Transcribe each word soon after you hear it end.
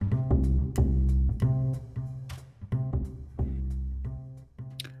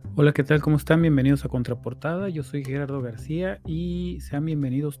Hola, ¿qué tal? ¿Cómo están? Bienvenidos a Contraportada. Yo soy Gerardo García y sean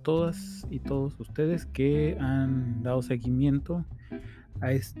bienvenidos todas y todos ustedes que han dado seguimiento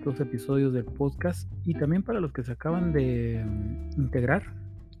a estos episodios del podcast y también para los que se acaban de integrar,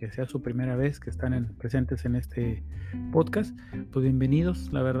 que sea su primera vez que están presentes en este podcast, pues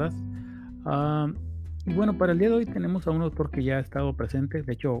bienvenidos, la verdad. Ah, y bueno, para el día de hoy tenemos a un autor que ya ha estado presente.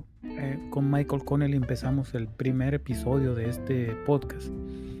 De hecho, con Michael Connelly empezamos el primer episodio de este podcast.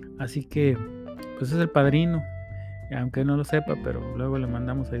 Así que, pues es el padrino, aunque no lo sepa, pero luego le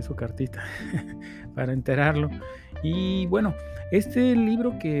mandamos ahí su cartita para enterarlo. Y bueno, este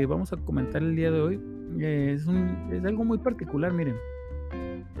libro que vamos a comentar el día de hoy es algo muy particular, miren.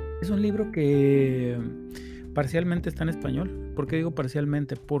 Es un libro que parcialmente está en español. ¿Por qué digo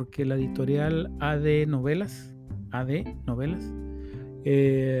parcialmente? Porque la editorial AD Novelas,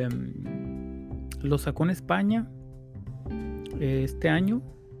 eh, lo sacó en España este año,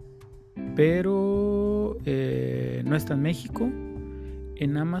 pero no está en México.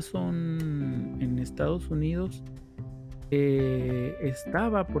 En Amazon en Estados Unidos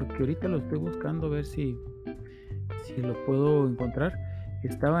estaba, porque ahorita lo estoy buscando a ver si lo puedo encontrar.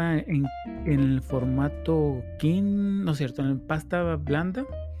 Estaba en el formato King, no es cierto, en pasta blanda,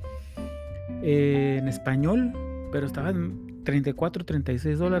 en español, pero estaba en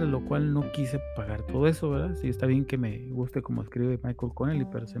 $34-36, lo cual no quise pagar todo eso, ¿verdad? Sí, está bien que me guste como escribe Michael Connelly,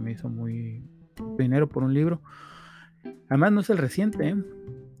 pero se me hizo muy dinero por un libro. Además, no es el reciente, ¿eh?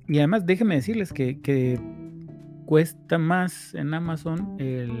 Y además, déjenme decirles que cuesta más en Amazon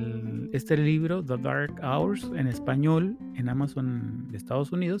este libro, The Dark Hours, en español, en Amazon de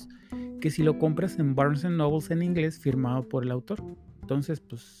Estados Unidos, que si lo compras en Barnes Noble en inglés, firmado por el autor. Entonces,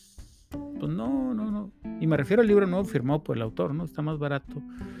 pues no. Y me refiero al libro nuevo firmado por el autor, ¿no? Está más barato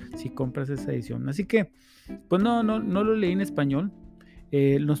si compras esa edición. Así que, pues no lo leí en español.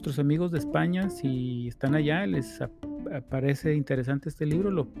 Nuestros amigos de España, si están allá, les parece interesante este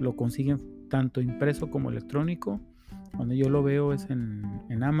libro, lo consiguen tanto impreso como electrónico. Donde yo lo veo es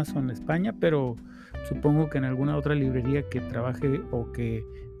en Amazon España, pero supongo que en alguna otra librería que trabaje o que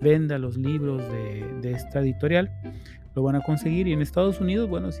venda los libros de esta editorial lo van a conseguir. Y en Estados Unidos,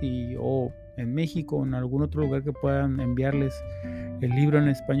 bueno, o en México o en algún otro lugar que puedan enviarles el libro en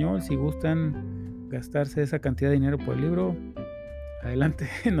español, si gustan gastarse esa cantidad de dinero por el libro, adelante.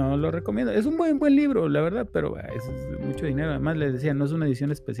 No lo recomiendo. Es un buen libro, la verdad, pero es mucho dinero. Además, les decía, no es una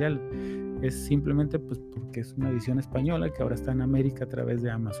edición especial. Es simplemente pues porque es una edición española que ahora está en América a través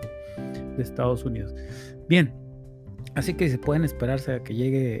de Amazon de Estados Unidos. Bien, así que se pueden esperarse a que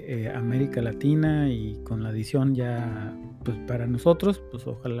llegue a América Latina y con la edición ya pues para nosotros, pues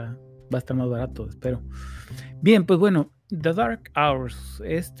ojalá va a estar más barato, espero. Bien, pues bueno, The Dark Hours,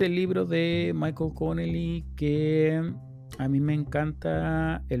 este libro de Michael Connelly que a mí me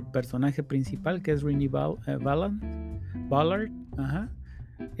encanta el personaje principal, que es Renée Ballard. Ajá.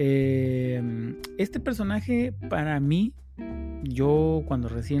 Este personaje para mí, yo cuando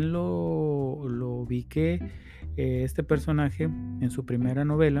recién lo vi que este personaje en su primera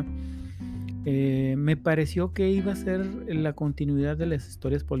novela, me pareció que iba a ser la continuidad de las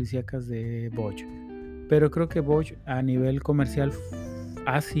historias policíacas de Bosch. Pero creo que Bosch a nivel comercial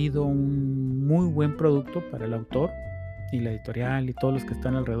ha sido un muy buen producto para el autor y la editorial y todos los que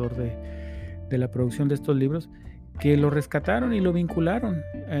están alrededor de la producción de estos libros, que lo rescataron y lo vincularon.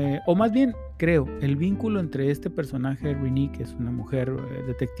 O más bien, creo, el vínculo entre este personaje, Renée, que es una mujer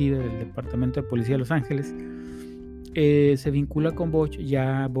detective del Departamento de Policía de Los Ángeles, se vincula con Bosch,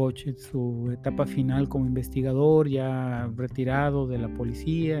 ya Bosch en su etapa final como investigador, ya retirado de la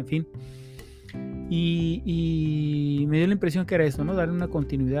policía, en fin. Y me dio la impresión que era eso, ¿no? Darle una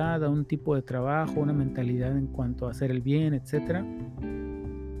continuidad a un tipo de trabajo, una mentalidad en cuanto a hacer el bien, etcétera.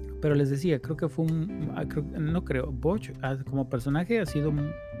 Pero les decía, creo que fue Bosch como personaje ha sido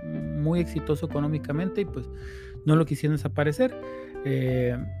muy exitoso económicamente y pues no lo quisieron desaparecer.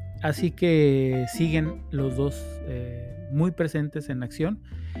 Así que siguen los dos muy presentes en acción.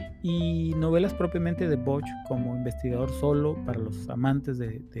 Y novelas propiamente de Bosch como investigador solo para los amantes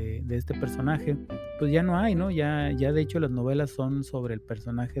de este personaje, pues ya no hay, ¿no? Ya de hecho las novelas son sobre el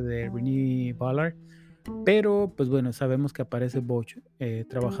personaje de Renée Ballard, pero pues bueno, sabemos que aparece Bosch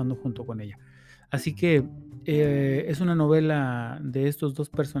trabajando junto con ella. Así que es una novela de estos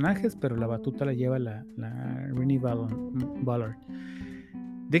dos personajes, pero la batuta la lleva la Renée Ballard.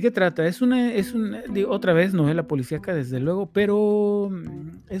 ¿De qué trata? Otra vez novela policíaca, desde luego, pero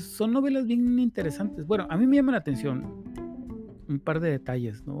son novelas bien interesantes. Bueno, a mí me llama la atención un par de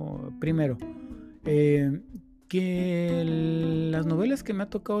detalles, ¿no? Primero, que las novelas que me ha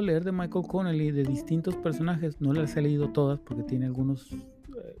tocado leer de Michael Connelly de distintos personajes, no las he leído todas porque tiene algunos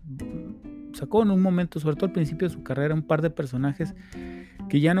sacó en un momento, sobre todo al principio de su carrera, un par de personajes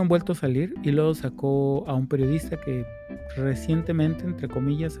que ya no han vuelto a salir, y luego sacó a un periodista que recientemente, entre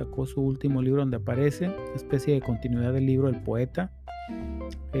comillas, sacó su último libro donde aparece, una especie de continuidad del libro El Poeta.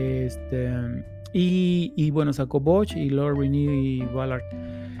 Y bueno, sacó Bosch y Lord Renée Ballard.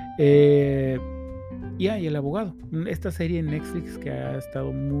 Y El Abogado, esta serie en Netflix que ha estado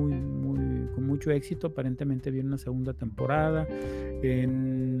con mucho éxito. Aparentemente viene una segunda temporada.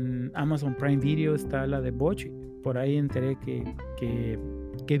 En Amazon Prime Video está la de Bosch. Por ahí enteré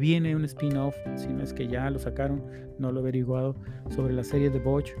que viene un spin-off, si no es que ya lo sacaron, no lo he averiguado, sobre la serie de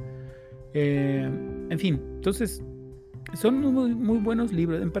Bosch. En fin, entonces son muy buenos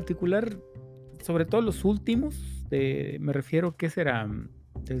libros, en particular, sobre todo los últimos, me refiero, ¿qué será?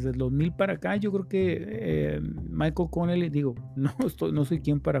 Desde el 2000 para acá, yo creo que Michael Connelly, digo, no soy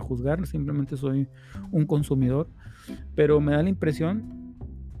quien para juzgar, simplemente soy un consumidor, pero me da la impresión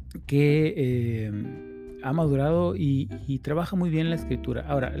que ha madurado y trabaja muy bien la escritura.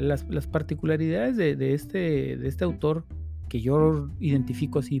 Ahora, las particularidades de este autor, que yo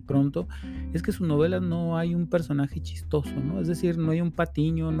identifico así pronto, es que en sus novelas no hay un personaje chistoso, ¿no? Es decir, no hay un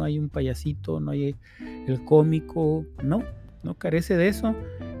patiño, no hay un payasito, no hay el cómico, no carece de eso,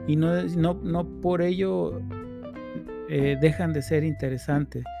 y no por ello dejan de ser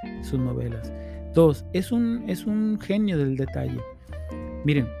interesantes sus novelas. 2, es un genio del detalle.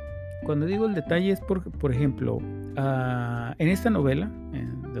 Miren, cuando digo el detalle es porque, por ejemplo, en esta novela,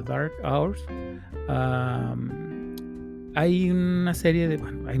 en The Dark Hours, hay una serie de,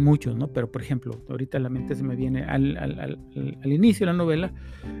 bueno, hay muchos, ¿no? Pero por ejemplo, ahorita la mente se me viene, al inicio de la novela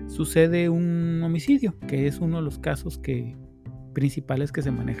sucede un homicidio, que es uno de los casos principales que se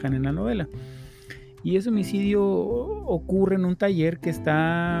manejan en la novela. Y ese homicidio ocurre en un taller que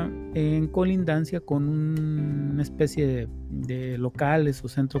está en colindancia con una especie de locales o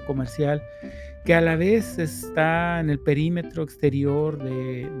centro comercial, que a la vez está en el perímetro exterior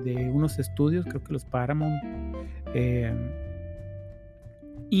de unos estudios, creo que los Paramount.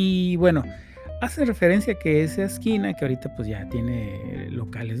 Y bueno, hace referencia que esa esquina, que ahorita pues ya tiene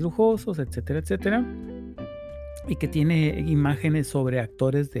locales lujosos, etcétera, etcétera, y que tiene imágenes sobre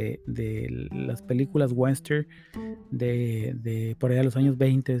actores de las películas western de por allá de los años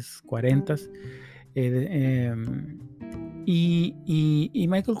 20, 40. Y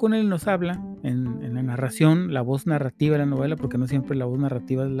Michael Connelly nos habla en la narración, la voz narrativa de la novela, porque no siempre la voz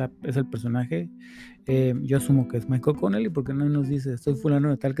narrativa es el personaje. Yo asumo que es Michael Connelly, porque no nos dice, soy fulano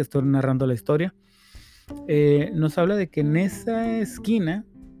de tal que estoy narrando la historia. Nos habla de que en esa esquina,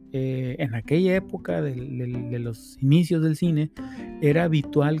 en aquella época de los inicios del cine, era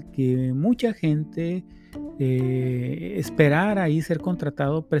habitual que mucha gente esperara ahí ser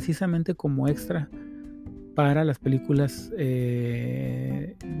contratado precisamente como extra para las películas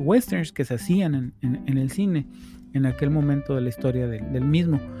westerns que se hacían en el cine en aquel momento de la historia del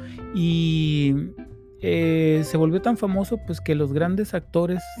mismo. Y se volvió tan famoso pues que los grandes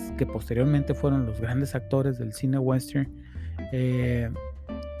actores, que posteriormente fueron los grandes actores del cine western,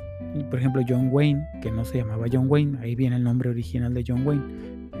 por ejemplo John Wayne, que no se llamaba John Wayne, ahí viene el nombre original de John Wayne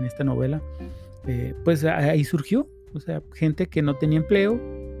en esta novela, pues ahí surgió, o sea, gente que no tenía empleo,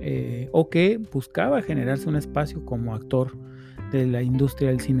 o que buscaba generarse un espacio como actor de la industria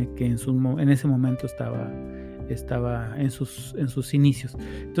del cine, que en ese momento estaba en sus inicios.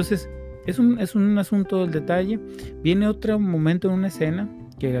 Entonces es un asunto del detalle. Viene otro momento en una escena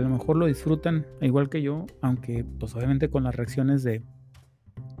que a lo mejor lo disfrutan igual que yo, aunque pues obviamente con las reacciones de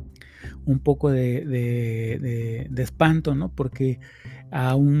un poco de espanto, ¿no? Porque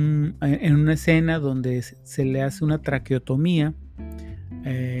en una escena donde se le hace una traqueotomía,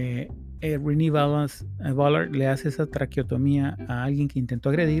 Renée Ballard le hace esa traqueotomía a alguien que intentó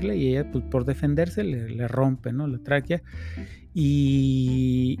agredirle, y ella, pues, por defenderse, le rompe, ¿no?, la tráquea,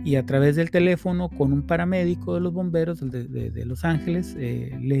 y a través del teléfono, con un paramédico de los bomberos de Los Ángeles,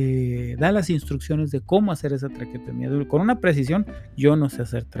 le da las instrucciones de cómo hacer esa traqueotomía, con una precisión. Yo no sé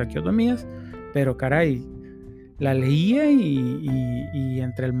hacer traqueotomías, pero caray, la leía, y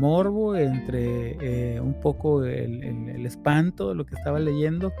entre el morbo, entre un poco el espanto de lo que estaba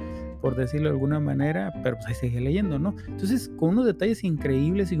leyendo, por decirlo de alguna manera, pero pues ahí seguía leyendo, ¿no? Entonces, con unos detalles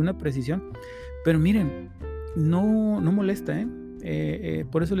increíbles y una precisión, pero miren, no molesta,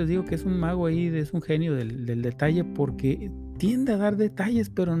 por eso les digo que es un mago ahí, es un genio del detalle, porque tiende a dar detalles,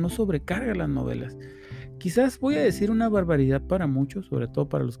 pero no sobrecarga las novelas. Quizás voy a decir una barbaridad para muchos, sobre todo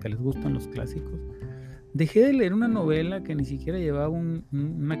para los que les gustan los clásicos. Dejé de leer una novela que ni siquiera llevaba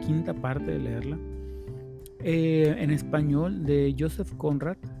una quinta parte de leerla, en español, de Joseph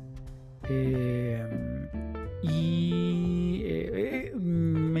Conrad, y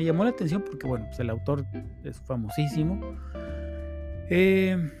llamó la atención porque, bueno, pues el autor es famosísimo.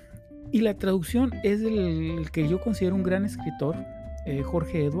 Y la traducción es el que yo considero un gran escritor,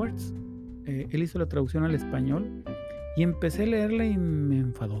 Jorge Edwards. Él hizo la traducción al español y empecé a leerla y me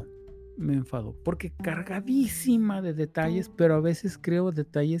enfadó, porque cargadísima de detalles, pero a veces creo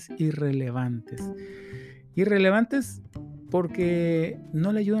detalles irrelevantes porque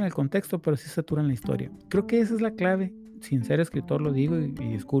no le ayudan al contexto, pero sí saturan la historia. Creo que esa es la clave, sin ser escritor lo digo y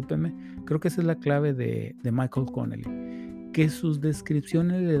discúlpenme, creo que esa es la clave de Michael Connelly, que sus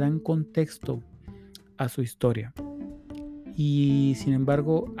descripciones le dan contexto a su historia. Y sin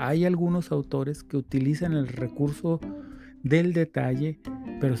embargo, hay algunos autores que utilizan el recurso del detalle,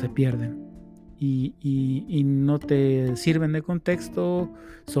 pero se pierden y no te sirven de contexto,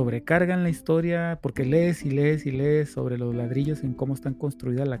 sobrecargan la historia porque lees y lees y lees sobre los ladrillos en cómo están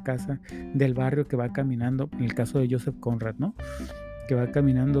construidas la casa del barrio que va caminando, en el caso de Joseph Conrad, ¿no? Que va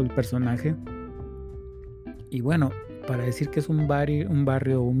caminando el personaje. Y bueno, para decir que es un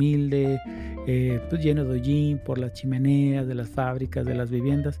barrio humilde, pues lleno de hollín por las chimeneas de las fábricas, de las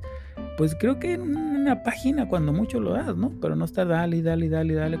viviendas, pues creo que en una página cuando mucho lo das, ¿no? Pero no está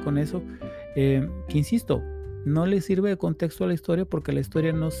dale con eso, que insisto, no le sirve de contexto a la historia porque la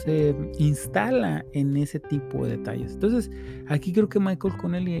historia no se instala en ese tipo de detalles. Entonces, aquí creo que Michael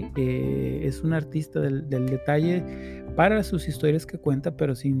Connelly es un artista del detalle para sus historias que cuenta,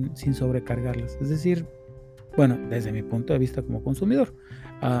 pero sin sobrecargarlas. Es decir, bueno, desde mi punto de vista como consumidor,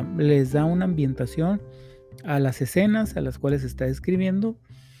 les da una ambientación a las escenas a las cuales está describiendo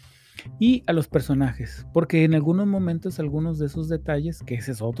y a los personajes, porque en algunos momentos algunos de esos detalles, que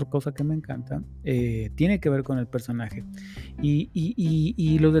esa es otra cosa que me encanta, tiene que ver con el personaje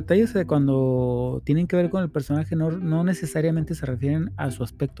y los detalles de cuando tienen que ver con el personaje no necesariamente se refieren a su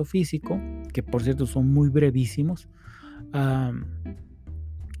aspecto físico, que por cierto son muy brevísimos,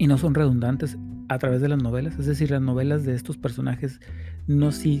 y no son redundantes a través de las novelas, es decir, las novelas de estos personajes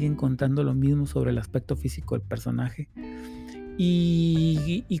no siguen contando lo mismo sobre el aspecto físico del personaje.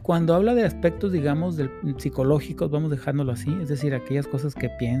 Y cuando habla de aspectos, digamos, psicológicos, vamos dejándolo así, es decir, aquellas cosas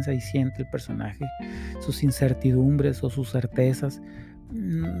que piensa y siente el personaje, sus incertidumbres o sus certezas,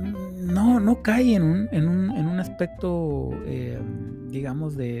 no cae en un aspecto,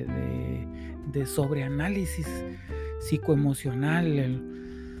 digamos, de sobreanálisis psicoemocional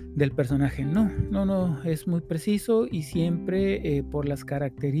del personaje. No, es muy preciso y siempre por las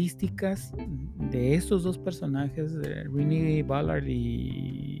características de estos dos personajes, Renée Ballard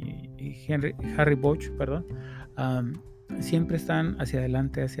y Harry Bosch, perdón, siempre están hacia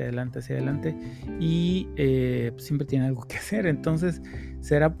adelante y siempre tienen algo que hacer. Entonces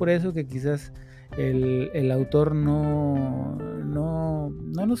será por eso que quizás el autor no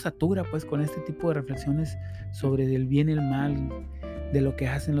nos satura pues con este tipo de reflexiones sobre el bien y el mal, de lo que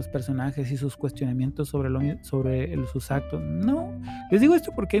hacen los personajes y sus cuestionamientos sobre sus actos. No, les digo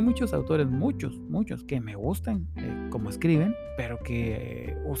esto porque hay muchos autores, muchos que me gustan como escriben, pero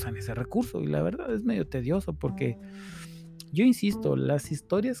que usan ese recurso y la verdad es medio tedioso porque yo insisto, las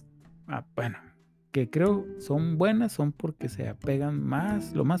historias, bueno, que creo son buenas son porque se apegan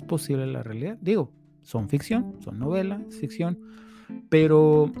lo más posible a la realidad. Digo, son ficción, son novela, es ficción,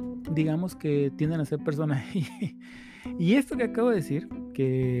 pero digamos que tienden a ser personajes. Y esto que acabo de decir,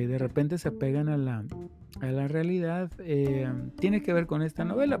 que de repente se apegan a la realidad, tiene que ver con esta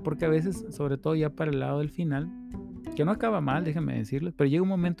novela, porque a veces, sobre todo ya para el lado del final, que no acaba mal, déjenme decirles, pero llega un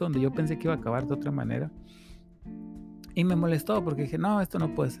momento donde yo pensé que iba a acabar de otra manera y me molestó porque dije, no, esto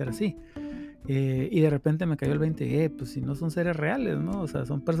no puede ser así. Y de repente me cayó el 20, pues si no son seres reales, ¿no? O sea,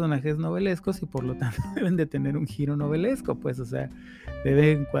 son personajes novelescos y por lo tanto deben de tener un giro novelesco, pues, o sea,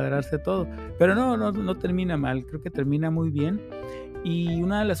 debe encuadrarse todo. Pero no termina mal, creo que termina muy bien. Y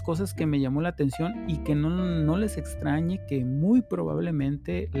una de las cosas que me llamó la atención y que no les extrañe que muy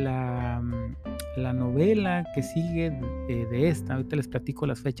probablemente la novela que sigue de esta, ahorita les platico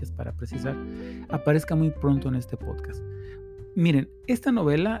las fechas para precisar, aparezca muy pronto en este podcast. Miren, esta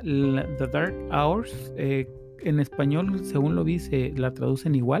novela, The Dark Hours, en español, según lo vi, se la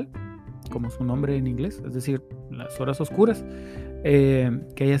traducen igual, como su nombre en inglés, es decir, Las Horas Oscuras, que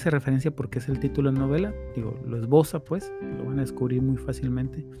ahí hace referencia porque es el título de novela, digo, lo esboza pues, lo van a descubrir muy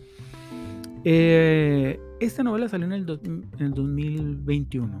fácilmente. Esta novela salió en el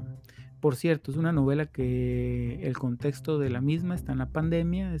 2021. Por cierto, es una novela que el contexto de la misma está en la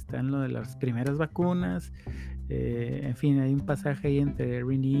pandemia, está en lo de las primeras vacunas, en fin, hay un pasaje ahí entre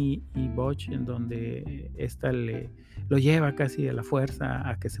Renée y Bosch en donde esta lo lleva casi a la fuerza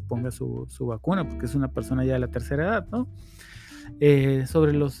a que se ponga su vacuna, porque es una persona ya de la tercera edad, ¿no?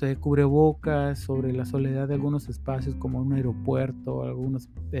 sobre los cubrebocas, sobre la soledad de algunos espacios como un aeropuerto, algunos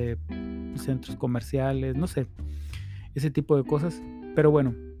centros comerciales, no sé, ese tipo de cosas. Pero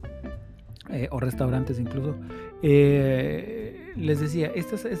bueno, o restaurantes incluso. Les decía,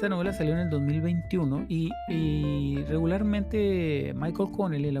 esta novela salió en el 2021 y regularmente Michael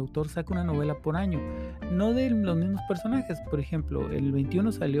Connelly, el autor, saca una novela por año, no de los mismos personajes. Por ejemplo, en el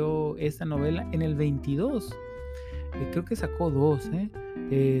 21 salió esta novela, en el 22 creo que sacó dos,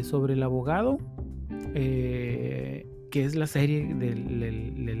 sobre el abogado, que es la serie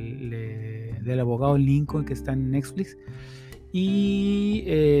del abogado Lincoln que está en Netflix. Y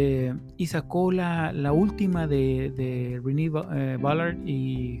sacó la última de Renée Ballard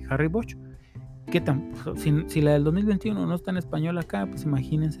y Harry Bosch, que si la del 2021 no está en español acá, pues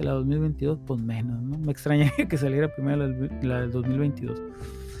imagínense la 2022, pues menos, ¿no? Me extrañaría que saliera primero la del 2022.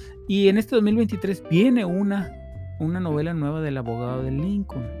 Y en este 2023 viene una novela nueva del abogado de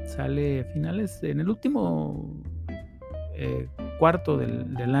Lincoln. Sale a finales, en el último cuarto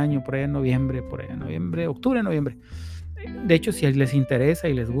del año, por allá en noviembre, octubre, noviembre. De hecho, si les interesa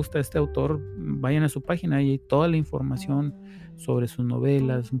y les gusta este autor, vayan a su página y hay toda la información sobre sus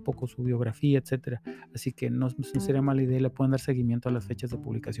novelas, un poco su biografía, etcétera. Así que no sería mala idea, le pueden dar seguimiento a las fechas de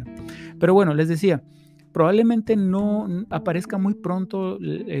publicación. Pero bueno, les decía, probablemente no aparezca muy pronto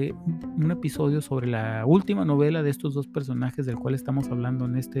un episodio sobre la última novela de estos dos personajes del cual estamos hablando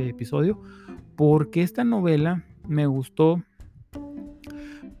en este episodio, porque esta novela me gustó.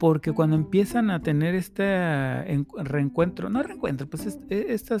 Porque cuando empiezan a tener este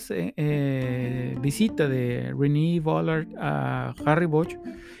estas visita de Renée Ballard a Harry Bosch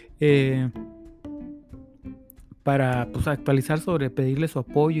para pues, actualizar pedirle su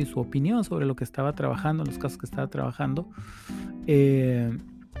apoyo y su opinión sobre lo que estaba trabajando, los casos que estaba trabajando,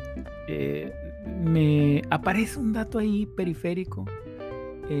 me aparece un dato ahí periférico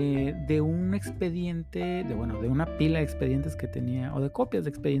de un expediente, de una pila de expedientes que tenía, o de copias de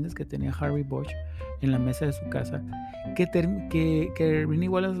expedientes que tenía Harry Bosch en la mesa de su casa, que Renée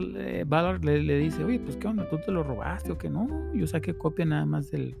Ballard le dice, oye, pues qué onda, ¿tú te lo robaste o qué? No, yo saqué copia nada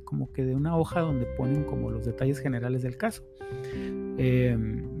más como que de una hoja donde ponen como los detalles generales del caso.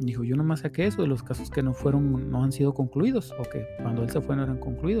 Dijo, yo nomás saqué eso de los casos que no han sido concluidos, o que cuando él se fue no eran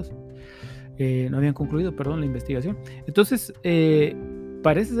concluidos. No habían concluido, la investigación. Entonces,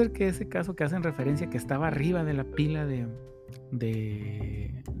 parece ser que ese caso que hacen referencia, que estaba arriba de la pila de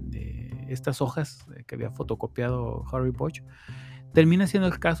estas hojas que había fotocopiado Harry Bosch, termina siendo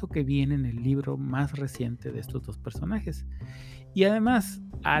el caso que viene en el libro más reciente de estos dos personajes. Y además,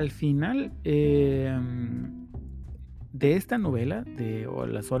 al final de esta novela, o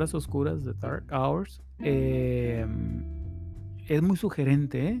Las Horas Oscuras, The Dark Hours, es muy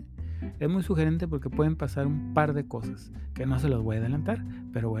sugerente, Es muy sugerente porque pueden pasar un par de cosas que no se los voy a adelantar,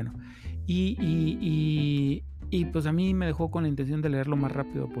 pero bueno. Y pues a mí me dejó con la intención de leer lo más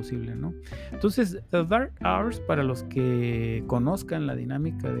rápido posible, ¿no? Entonces, The Dark Hours, para los que conozcan la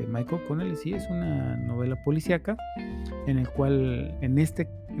dinámica de Michael Connelly, sí, es una novela policíaca en el cual, en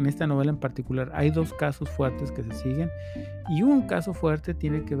esta novela en particular, hay dos casos fuertes que se siguen, y un caso fuerte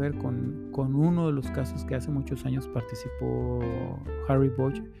tiene que ver con uno de los casos que hace muchos años participó Harry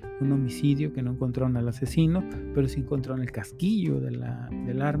Bosch, un homicidio que no encontraron al asesino, pero sí encontraron el casquillo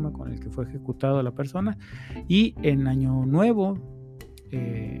del arma con el que fue ejecutado la persona. Y en Año Nuevo,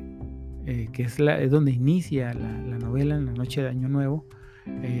 que es donde inicia la novela, en la noche de Año Nuevo,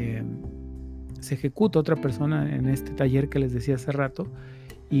 se ejecuta otra persona en este taller que les decía hace rato,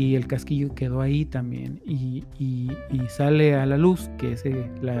 y el casquillo quedó ahí también, y sale a la luz que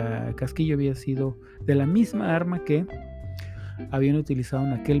el casquillo había sido de la misma arma que habían utilizado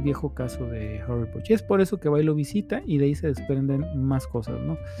en aquel viejo caso de Harry Bosch. Y es por eso que va y lo visita, y de ahí se desprenden más cosas,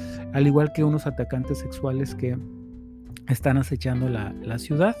 ¿no? Al igual que unos atacantes sexuales que están acechando la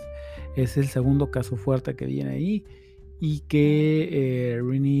ciudad. Es el segundo caso fuerte que viene ahí, y que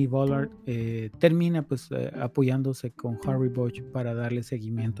Renée Ballard termina pues apoyándose con Harry Bosch para darle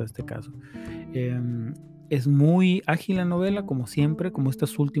seguimiento a este caso. Es muy ágil la novela, como siempre, como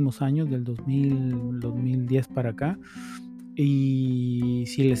estos últimos años del 2010 para acá. Y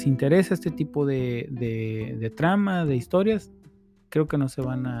si les interesa este tipo de trama, de historias, creo que no se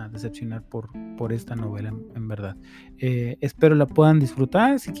van a decepcionar por esta novela, en verdad. Espero la puedan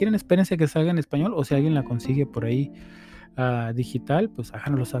disfrutar. Si quieren, espérense que salga en español, o si alguien la consigue por ahí digital, pues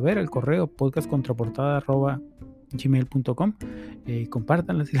háganoslo saber al correo podcastcontraportada@gmail.com.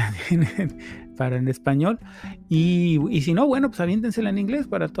 Compártanla si la tienen para en español, y si no, bueno, pues aviéntensela en inglés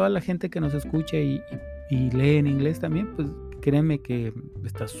para toda la gente que nos escuche y lee en inglés también. Pues créeme que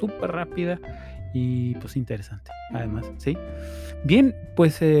está súper rápida y pues interesante, además, ¿sí? Bien,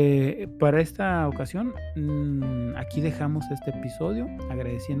 pues para esta ocasión aquí dejamos este episodio,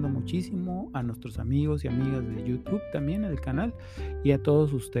 agradeciendo muchísimo a nuestros amigos y amigas de YouTube también, del canal, y a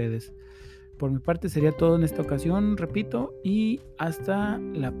todos ustedes. Por mi parte sería todo en esta ocasión, repito, y hasta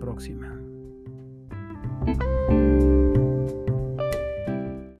la próxima.